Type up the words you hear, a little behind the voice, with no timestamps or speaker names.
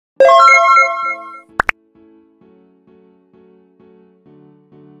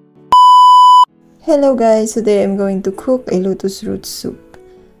Hello guys, today I'm going to cook a lotus root soup.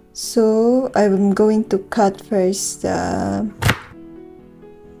 So I'm going to cut first the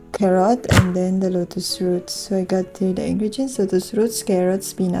carrot and then the lotus roots. So I got here the ingredients: lotus roots,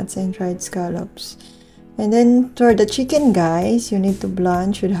 carrots, peanuts, and dried scallops. And then for the chicken guys, you need to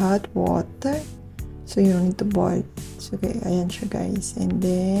blanch with hot water. So you don't need to boil. So okay, ayan siya guys. And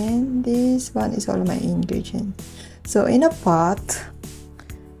then this one is all my ingredients. So in a pot,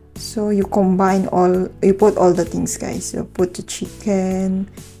 so you put all the things guys. You put the chicken,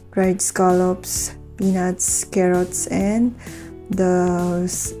 dried scallops, peanuts, carrots, and the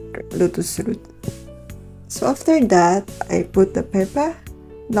lotus root. So after that, I put the pepper,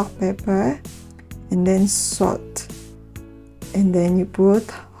 black pepper, and then salt. And then you put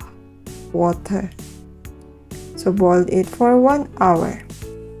water. So boil it for 1 hour.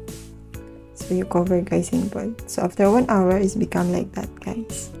 So you cover guys and boil. So after 1 hour, it's become like that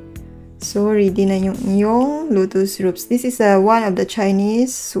guys. So ready na yung iyong lotus roots. This is one of the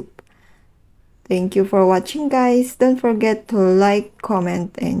Chinese soup. Thank you for watching guys. Don't forget to like,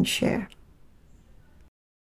 comment, and share.